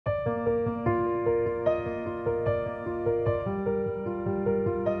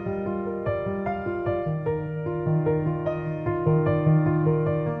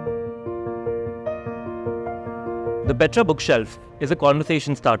The Petra bookshelf is a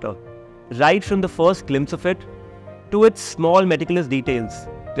conversation starter. Right from the first glimpse of it to its small meticulous details,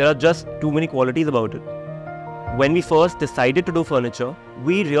 there are just too many qualities about it. When we first decided to do furniture,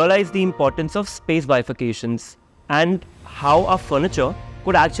 we realized the importance of space bifurcations and how our furniture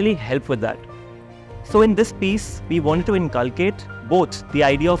could actually help with that. So in this piece, we wanted to inculcate both the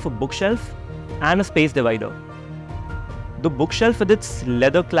idea of a bookshelf and a space divider. The bookshelf with its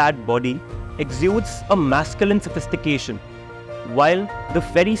leather-clad body exudes a masculine sophistication, while the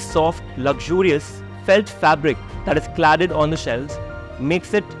very soft, luxurious felt fabric that is cladded on the shelves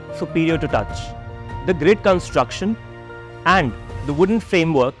makes it superior to touch. The grid construction and the wooden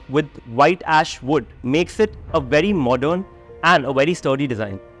framework with white ash wood makes it a very modern and a very sturdy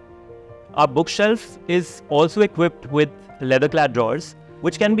design. Our bookshelf is also equipped with leather-clad drawers,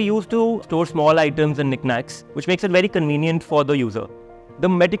 which can be used to store small items and knickknacks, which makes it very convenient for the user. The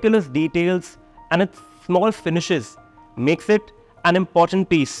meticulous details and its small finishes makes it an important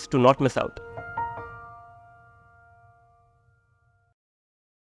piece to not miss out.